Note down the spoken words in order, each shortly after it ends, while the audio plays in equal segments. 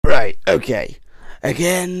Right, okay.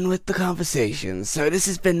 Again with the conversation. So this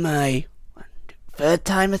has been my third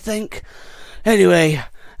time, I think. Anyway,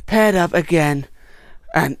 paired up again.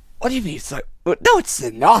 And what do you mean it's like... No, it's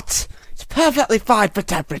not. It's perfectly fine for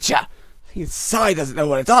temperature. Inside doesn't know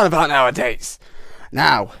what it's on about nowadays.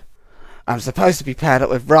 Now, I'm supposed to be paired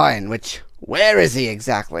up with Ryan, which... Where is he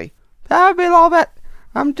exactly? Help me a little bit.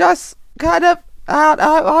 I'm just kind of... I've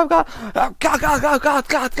got... Oh,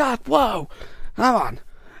 God, whoa. Come on.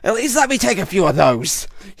 At least let me take a few of those.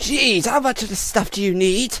 Jeez, how much of the stuff do you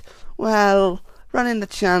need? Well, running the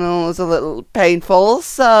channel is a little painful,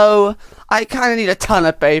 so I kind of need a ton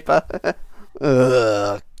of paper.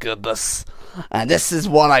 Ugh, goodness. And this is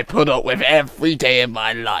one I put up with every day of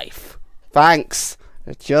my life. Thanks.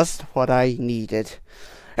 It's just what I needed.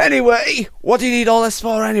 Anyway, what do you need all this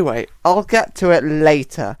for anyway? I'll get to it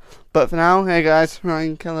later. But for now, hey guys,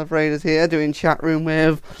 Ryan Calibrator's here, doing chat room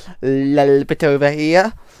with Lolbit over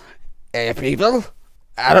here. Hey people,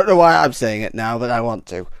 I don't know why I'm saying it now, but I want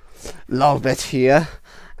to. Lolbit here,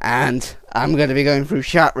 and I'm going to be going through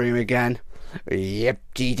chat room again.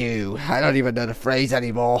 Yip-de-doo, I don't even know the phrase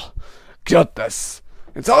anymore. Goodness.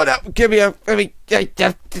 It's all up, give me a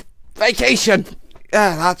vacation.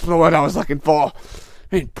 Yeah, that's the word I was looking for.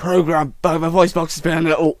 I mean, my voice box has been a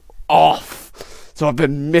little off, so I've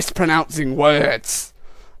been mispronouncing words.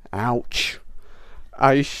 Ouch.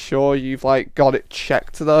 Are you sure you've, got it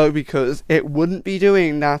checked, though? Because it wouldn't be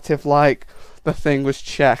doing that if, the thing was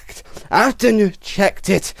checked. After checked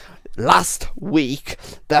it last week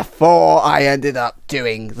before I ended up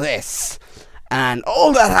doing this. And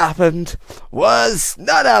all that happened was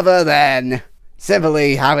none other than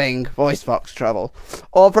simply having voice box trouble.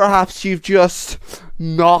 Or perhaps you've just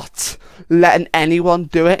not letting anyone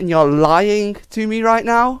do it and you're lying to me right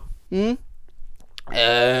now?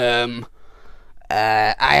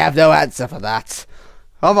 I have no answer for that.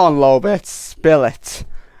 Come on, Lolbit, spill it.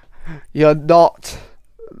 You're not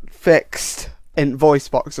fixed in voice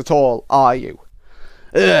box at all, are you?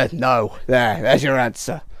 No. There's your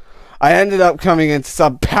answer. I ended up coming into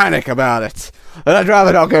some panic about it, and I'd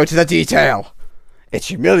rather not go into the detail. It's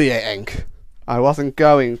humiliating. I wasn't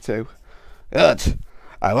going to. Good.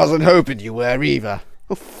 I wasn't hoping you were either.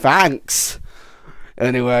 Oh, thanks.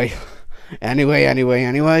 Anyway.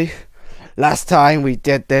 Last time we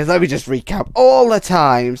did this, let me just recap all the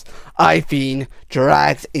times I've been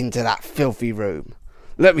dragged into that filthy room.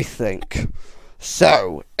 Let me think.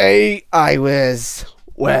 So, I was,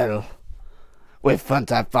 with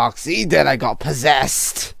Funtime Foxy, then I got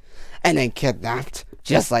possessed, and then kidnapped,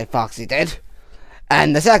 just like Foxy did.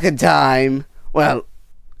 And the second time, well,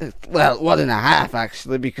 1.5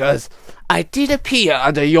 actually, because I did appear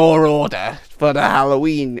under your order for the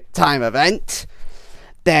Halloween time event.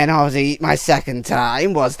 Then obviously my second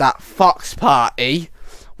time was that Fox party,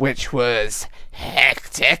 which was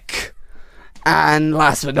hectic. And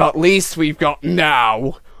last but not least, we've got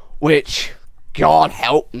now, which, God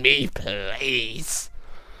help me please.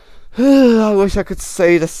 I wish I could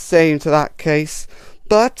say the same to that case,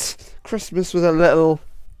 but Christmas was a little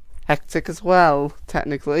hectic as well,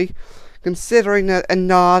 technically, considering that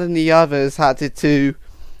Anard and the others had to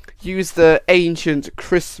use the ancient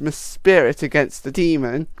Christmas spirit against the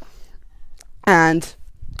demon and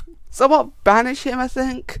somewhat banish him, I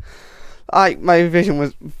think. My vision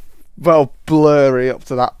was, blurry up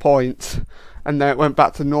to that point, and then it went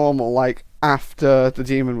back to normal, after the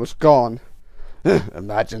demon was gone.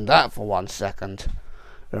 Imagine that for 1 second.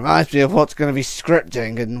 Reminds me of what's going to be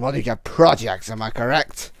scripting in one of your projects, am I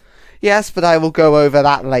correct? Yes, but I will go over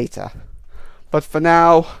that later. But for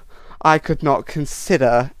now, I could not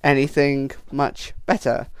consider anything much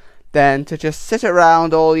better than to just sit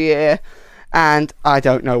around all year, and I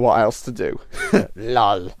don't know what else to do.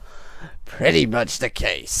 Lol. Pretty much the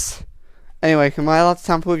case. Anyway, am I allowed to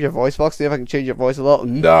tamper with your voice box, see if I can change your voice a little?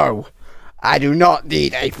 No! I do not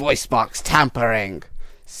need a voice box tampering.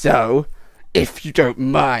 So, if you don't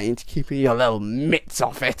mind keeping your little mitts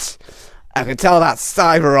off it, I can tell that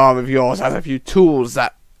cyber arm of yours has a few tools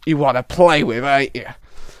that you want to play with, ain't you?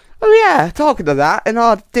 Oh yeah, talking to that, and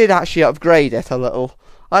I did actually upgrade it a little.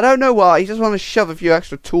 I don't know why, you just want to shove a few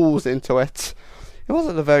extra tools into it. It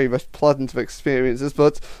wasn't a very much pleasant of experiences,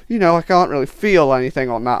 but, I can't really feel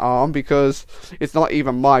anything on that arm, because it's not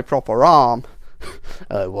even my proper arm.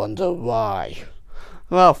 I wonder why.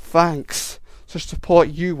 Well, thanks. Such support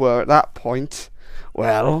you were at that point.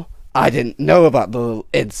 Well, I didn't know about the little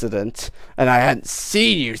incident, and I hadn't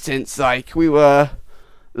seen you since, we were,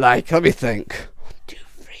 let me think.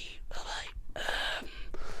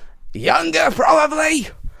 Younger, probably?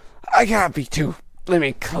 I can't be too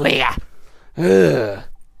blimmin' clear. Ugh.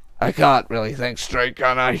 I can't really think straight,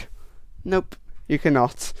 can I? Nope, you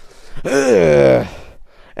cannot. Ugh.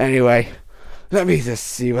 Anyway, let me just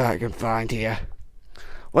see what I can find here.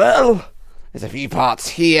 Well, there's a few parts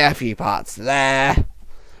here, a few parts there, a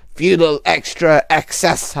few little extra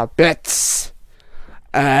excess bits,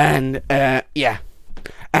 and yeah.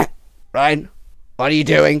 Ryan, what are you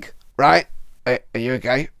doing? Right? Are you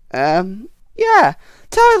okay? Yeah,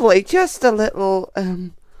 totally. Just a little.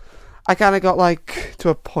 I kind of got like to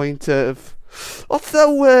a point of, what's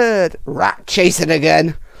the word? Rat chasing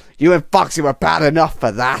again. You and Foxy were bad enough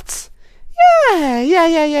for that.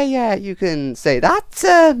 Yeah. You can say that.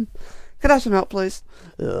 Can I have some help, please?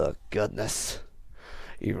 Oh, goodness.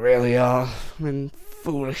 You really are a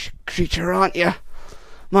foolish creature, aren't you?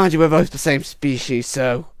 Mind you, we're both the same species,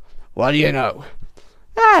 so what do you know?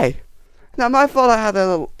 Hey, now my fault I had a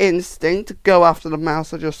little instinct to go after the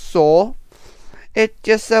mouse I just saw. It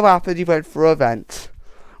just so happened he went for a vent,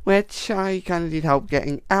 which I kind of need help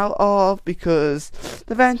getting out of because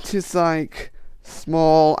the vent is like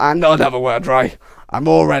small and not another word, right? I'm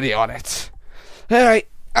already on it. Alright,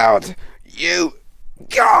 out you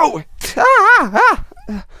go!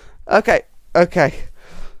 Okay.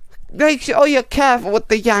 Make sure you're careful with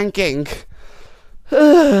the yanking.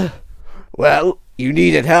 Well, you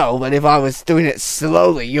needed help, and if I was doing it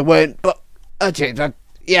slowly, you weren't budging.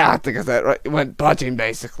 Yeah, I think I said it right. You weren't budging,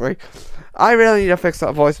 basically. I really need to fix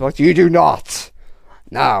that voice box. You do not.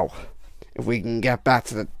 Now, if we can get back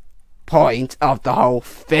to the point of the whole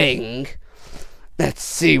thing, let's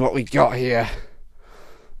see what we got here.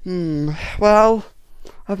 Well,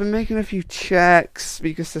 I've been making a few checks.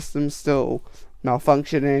 Speaker system's still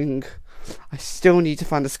malfunctioning. I still need to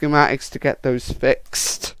find the schematics to get those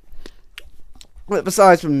fixed. But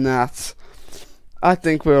besides from that, I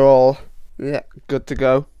think we're all good to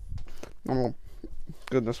go. Oh,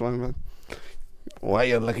 goodness, why are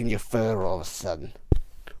you licking your fur all of a sudden?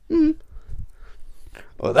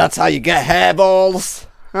 Well, that's how you get hairballs.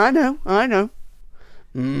 I know.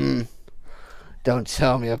 Don't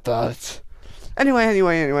tell me about it.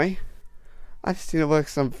 Anyway. I just need to work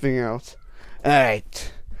something out.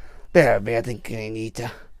 Alright. Bear with me, I think I need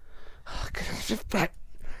to.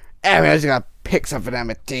 Anyway, I just gotta pick something out of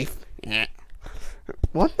my teeth.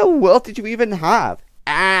 What in the world did you even have?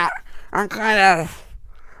 I'm kind of.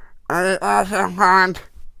 Under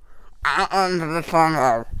the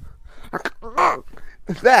tunnel.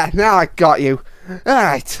 There, now I got you.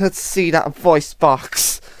 Alright, let's see that voice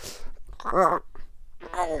box.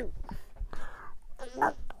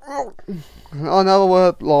 Another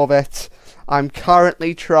word, Lolbit. I'm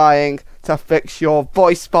currently trying to fix your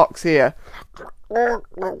voice box here.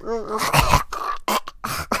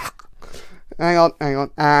 Hang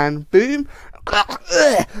on, and boom.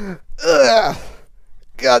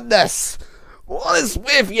 Goodness, what is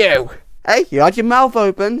with you? Hey, you had your mouth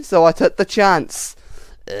open, so I took the chance.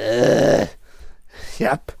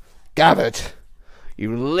 Yep, gathered.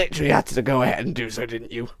 You literally had to go ahead and do so,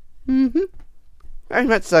 didn't you? Very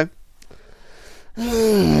much so.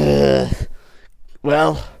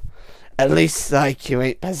 Well, at least like you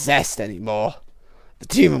ain't possessed anymore. The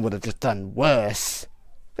demon would have just done worse.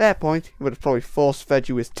 Fair point. He would have probably force-fed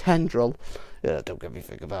you his tendril. Don't get me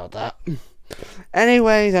think about that.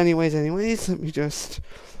 Anyways. Let me just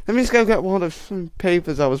go get one of some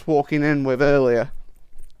papers I was walking in with earlier.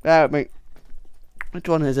 Which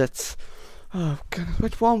one is it? Oh goodness,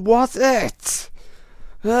 which one was it?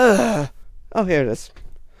 Oh, here it is.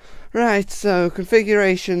 Right, so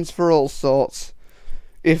configurations for all sorts.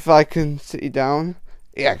 If I can sit you down.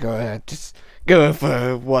 Yeah, go ahead. Just go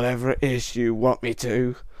for whatever it is you want me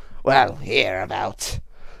to. Well, hear about.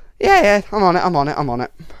 Yeah, I'm on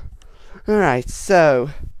it. Alright,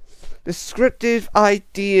 so descriptive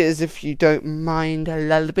ideas, if you don't mind a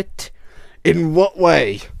little bit. In what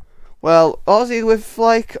way? Well, obviously with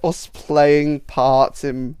like us playing parts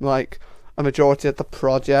in like a majority of the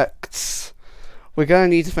projects, we're gonna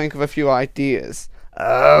need to think of a few ideas.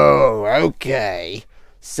 Oh, okay.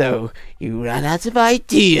 So you ran out of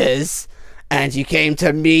ideas and you came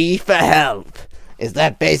to me for help. Is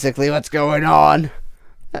that basically what's going on?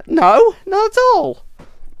 No, not at all.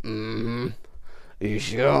 Are you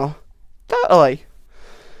sure? Totally.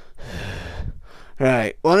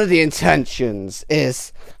 Right, one of the intentions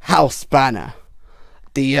is House Banner.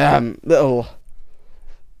 The little,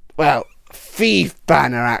 well, thief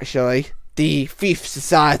banner actually. The Thief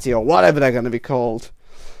Society or whatever they're going to be called.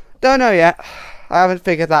 Don't know yet. I haven't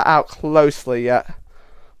figured that out closely yet.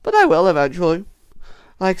 But I will eventually.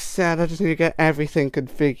 Like I said, I just need to get everything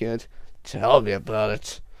configured. Tell me about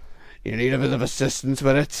it. You need a bit of assistance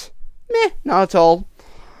with it? Meh, not at all.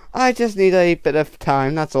 I just need a bit of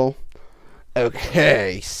time, that's all.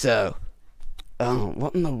 Okay, so... Oh,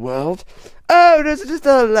 what in the world? Oh, there's just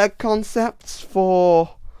a leg concept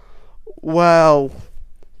for... Well...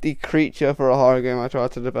 the creature for a horror game I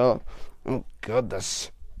tried to develop. Oh,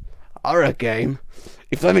 goodness. Horror game?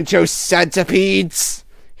 You flippin' chose centipedes?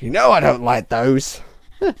 You know I don't like those.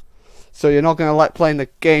 So you're not going to like playing the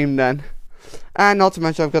game then? And not to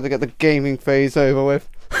mention I've got to get the gaming phase over with.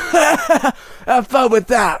 Have fun with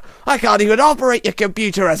that. I can't even operate your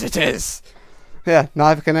computer as it is. Yeah,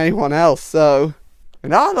 neither can anyone else, so you're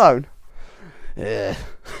not alone.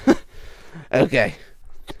 Okay,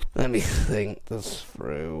 let me think this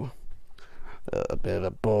through. A bit of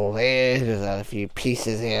a ball here, just a few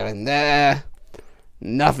pieces here and there.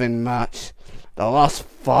 Nothing much. The lost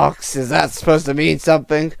fox, is that supposed to mean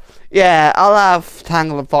something? Yeah, I'll have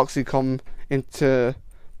Tangle and Foxy come into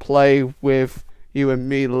play with you and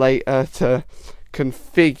me later to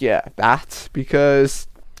configure that, because,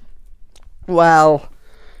 well,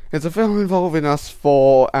 it's a film involving us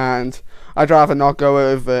four, and I'd rather not go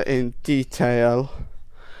over in detail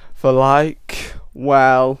for, like,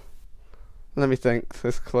 well, let me think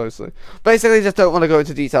this closely. Basically, just don't want to go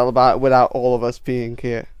into detail about it without all of us being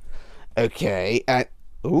here. Okay, and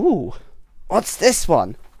ooh, what's this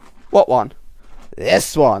one? What one?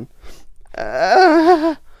 This one.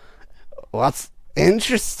 What's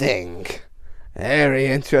interesting? Very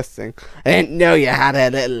interesting. I didn't know you had a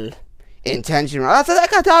little intention. I do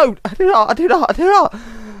not.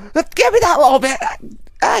 Give me that little bit.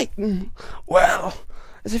 Hey. Well,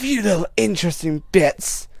 there's a few little interesting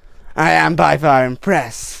bits. I am by far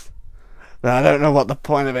impressed. But I don't know what the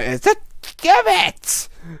point of it is. Just give it.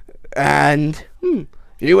 And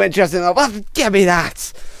you interested in that? Give me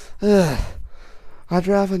that. I'd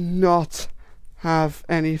rather not have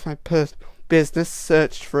any of my personal business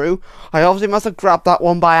searched through. I obviously must have grabbed that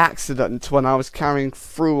one by accident when I was carrying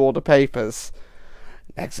through all the papers.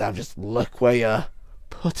 Next time, just look where you're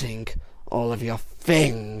putting all of your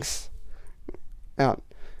things. Now,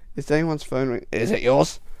 is anyone's phone ring? Is it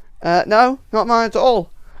yours? No, not mine at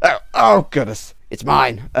all. Oh goodness, it's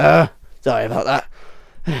mine. Sorry about that.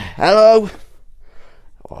 Hello?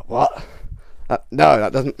 What? No,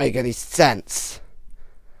 that doesn't make any sense.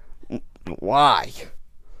 Why?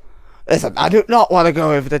 Listen, I do not want to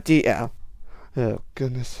go over the detail. Oh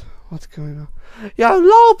goodness, what's going on? Yo,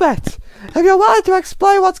 Lolbit! Have you wanted to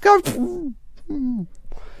explain what's going on?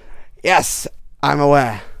 Yes, I'm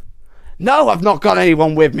aware. No, I've not got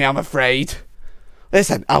anyone with me, I'm afraid.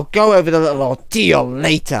 Listen, I'll go over the little ordeal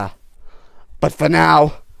later. But for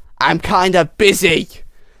now, I'm kinda busy.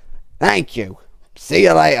 Thank you. See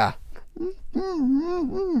you later.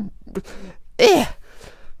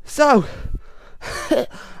 So,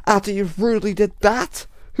 after you rudely did that,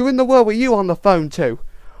 who in the world were you on the phone to?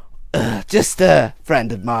 Just a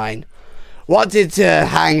friend of mine. Wanted to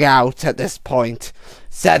hang out at this point.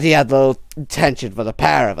 Said he had a little intention for the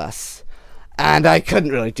pair of us. And I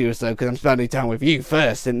couldn't really do so because I'm spending time with you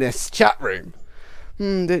first in this chat room.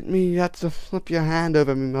 Didn't mean you had to flip your hand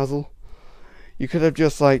over me muzzle. You could have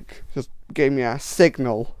just gave me a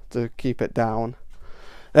signal to keep it down.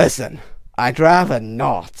 Listen, I'd rather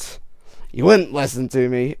not. You wouldn't listen to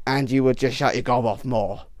me, and you would just shut your gob off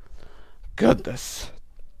more. Goodness.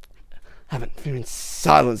 Haven't even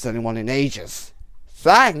silenced anyone in ages.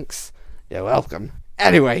 Thanks. You're welcome.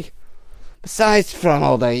 Anyway, besides from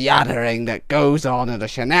all the yattering that goes on and the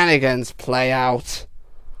shenanigans play out,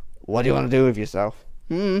 what do you want to do with yourself?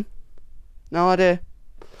 No idea.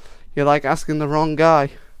 You're like asking the wrong guy.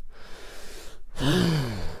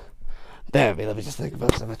 Let me just think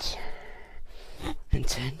about something.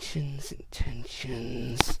 Intentions.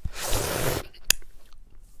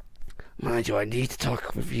 Mind you, I need to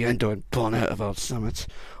talk with you and doing Bonnet about something.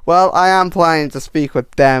 Well, I am planning to speak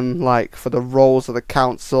with them, for the roles of the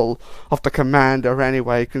council of the commander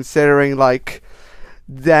anyway, considering,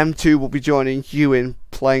 them two will be joining you in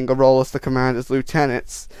playing a role as the commander's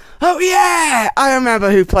lieutenants. Oh yeah! I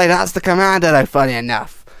remember who played as the commander though, funny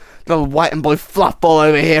enough. Little white and blue fluffball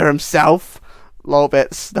over here himself.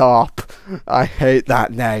 Lolbit, stop. I hate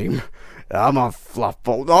that name. I'm on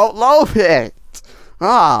fluffball. No, Lolbit!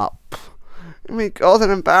 Stop. I mean, cause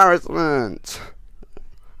an embarrassment.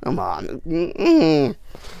 Come on.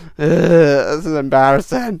 This is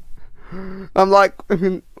embarrassing. Come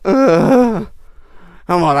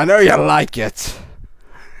on, I know you like it.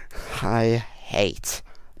 I hate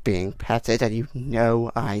being petted, and you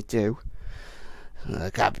know I do.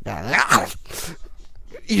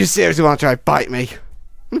 You seriously want to try to bite me?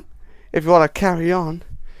 If you want to carry on.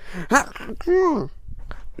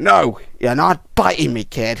 No, you're not biting me,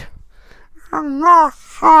 kid. I'm not.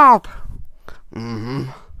 top. Mm-hmm.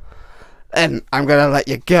 And I'm gonna let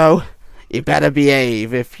you go. You better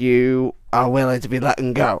behave if you are willing to be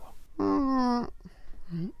letting go.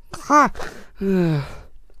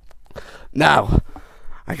 Now,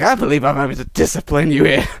 I can't believe I'm able to discipline you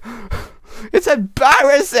here. It's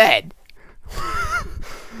embarrassing.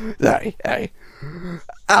 Sorry.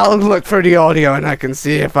 I'll look for the audio and I can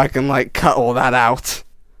see if I can, like, cut all that out.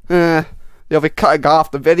 You'll be cutting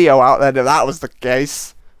off the video out then if that was the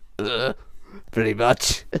case. Pretty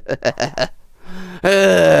much. When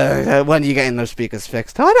are you getting those speakers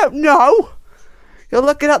fixed? I don't know. You're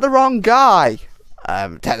looking at the wrong guy.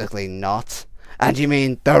 Technically not. And you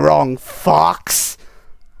mean the wrong fox?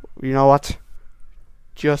 You know what?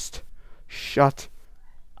 Just shut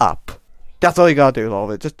up. That's all you gotta do,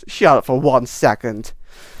 Lolbit. Just shut up for 1 second.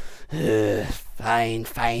 Fine.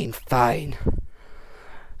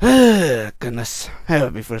 Goodness. Hang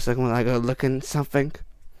with me for a second when I go look in something.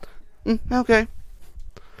 Okay.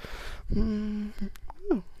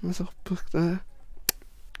 Oh, there's a book there.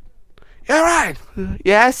 Yeah, right.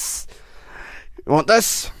 Yes. You want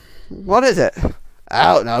this? What is it?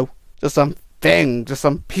 I don't know. Just some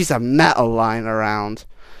piece of metal lying around.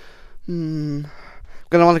 Gonna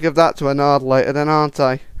want to give that to a nod later then, aren't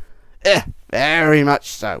I? Very much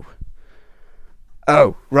so.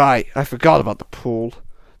 Oh, right. I forgot about the pool.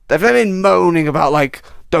 They've been moaning about, like,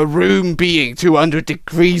 the room being 200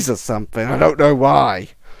 degrees or something. I don't know why.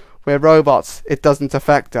 We're robots. It doesn't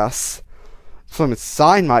affect us. Some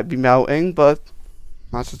sign might be melting, but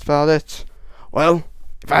that's just about it. Well, you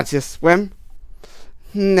fancy a swim?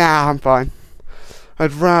 Nah, I'm fine.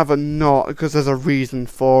 I'd rather not, because there's a reason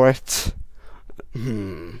for it.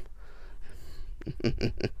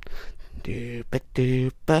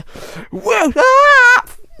 Doopa. Whoa! Ah!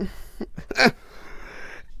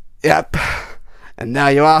 Yep. And now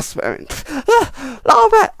you are swimming.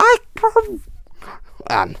 Lolbit, I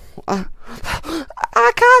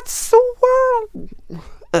can't swim.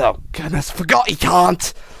 Oh goodness, forgot you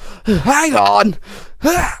can't. Hang on.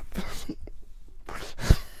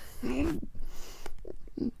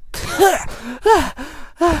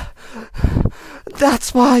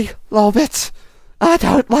 That's why, Lolbit, I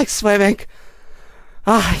don't like swimming.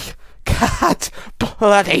 I can't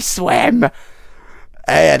bloody swim.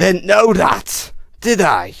 Hey, I didn't know that, did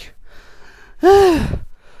I?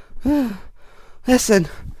 Listen,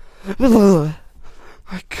 I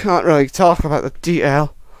can't really talk about the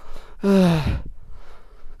detail.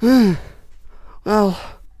 Well,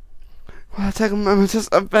 I'll take a moment to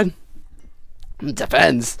something. It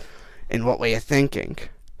depends in what way you're thinking.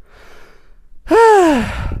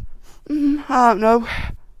 I don't know.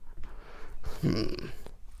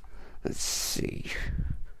 Let's see.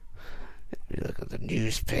 Let me look at the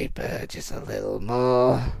newspaper just a little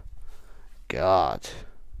more. God.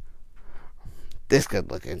 This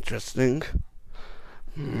could look interesting.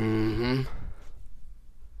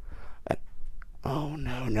 Oh,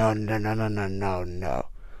 no.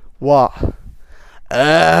 What?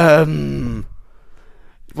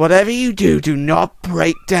 Whatever you do, do not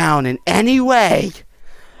break down in any way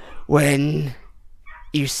when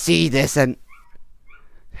you see this. And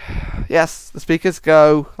yes, the speakers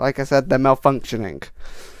go. Like I said, they're malfunctioning.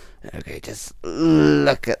 Okay, just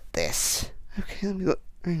look at this. Okay, let me look.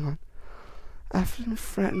 Hang on. Afton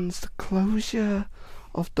threatens the closure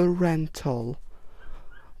of the rental,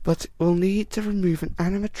 but will need to remove an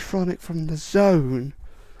animatronic from the zone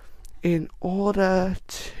in order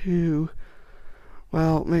to,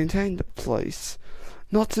 well, maintain the place.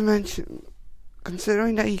 Not to mention,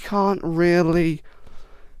 considering that he can't really,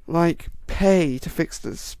 like, pay to fix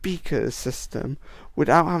the speaker system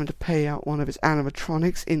without having to pay out one of his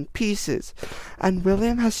animatronics in pieces. And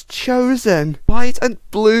William has chosen white and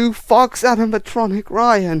blue fox animatronic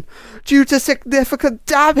Ryan due to significant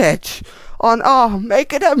damage on arm,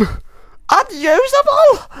 making him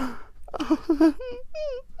unusable.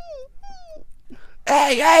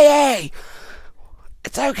 Hey!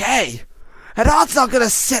 It's okay. And Art's not gonna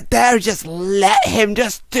sit there and just let him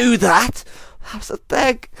just do that. That's the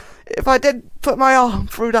thing. If I did put my arm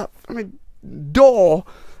through that door,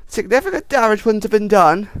 significant damage wouldn't have been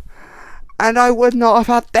done, and I would not have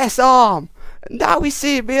had this arm. And now we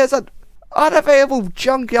see me as an unavailable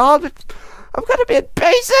junkyard. I'm gonna be in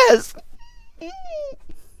pieces.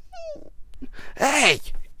 Hey,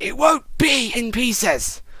 it won't be in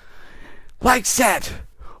pieces. Like said,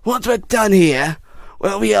 once we're done here,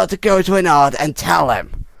 we'll be able to go to Anard and tell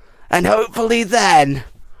him, and hopefully then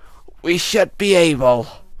we should be able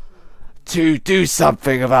to do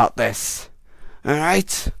something about this.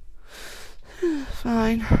 Alright?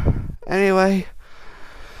 Fine. Anyway.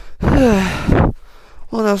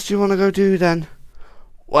 What else do you want to go do then?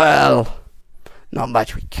 Well, not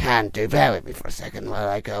much we can do. Bear with me for a second while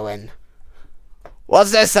I go in.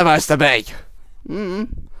 What's this supposed to be? Let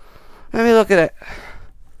me look at it.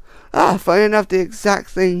 Ah, funny enough, the exact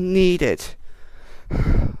thing needed.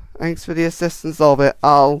 Thanks for the assistance of it.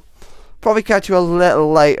 I'll probably catch you a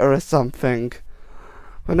little later or something.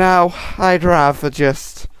 For now, I'd rather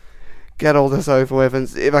just get all this over with and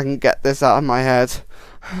see if I can get this out of my head.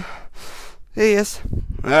 Here he is.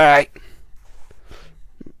 Alright.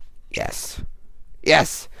 Yes.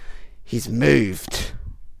 Yes. He's moved.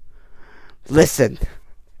 Listen,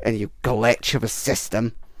 and you glitch of a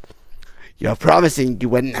system. You're promising you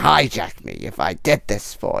wouldn't hijack me if I did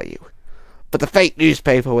this for you. But the fake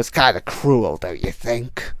newspaper was kind of cruel, don't you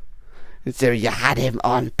think? And so you had him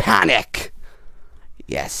on panic.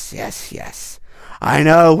 Yes, yes, yes. I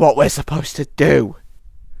know what we're supposed to do.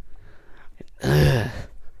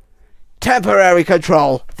 Temporary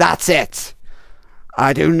control, that's it.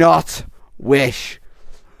 I do not wish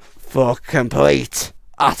for complete,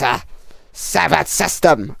 utter, severed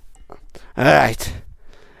system. Alright,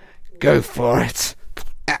 go for it.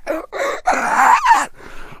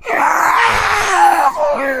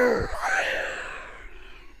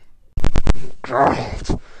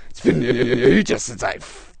 God, it's been ages since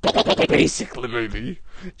I've basically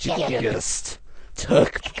just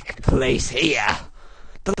took place here.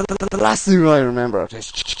 The last thing I remember of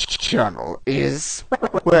this channel is,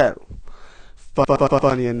 well,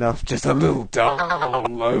 funny enough, just a little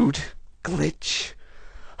download glitch.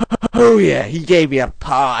 Oh yeah, he gave me a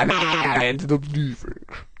paw and I ended up leaving.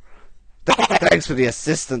 Thanks for the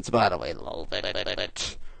assistance, by the way,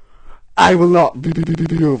 Lolbit. I will not be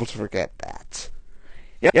able to forget that.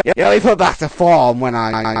 Yeah, we put back to form when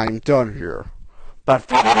I'm done here. But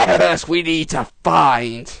first, we need to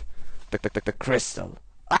find the crystal.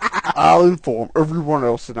 I'll inform everyone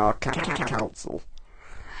else in our council.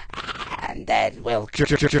 And then we'll get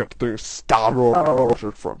things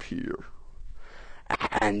started from here.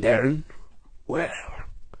 And then, well,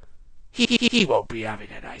 he won't be having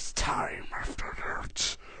a nice time after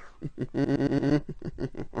that.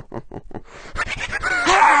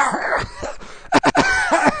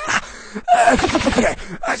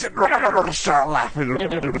 I should start laughing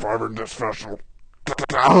if I'm in this special.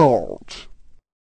 Don't.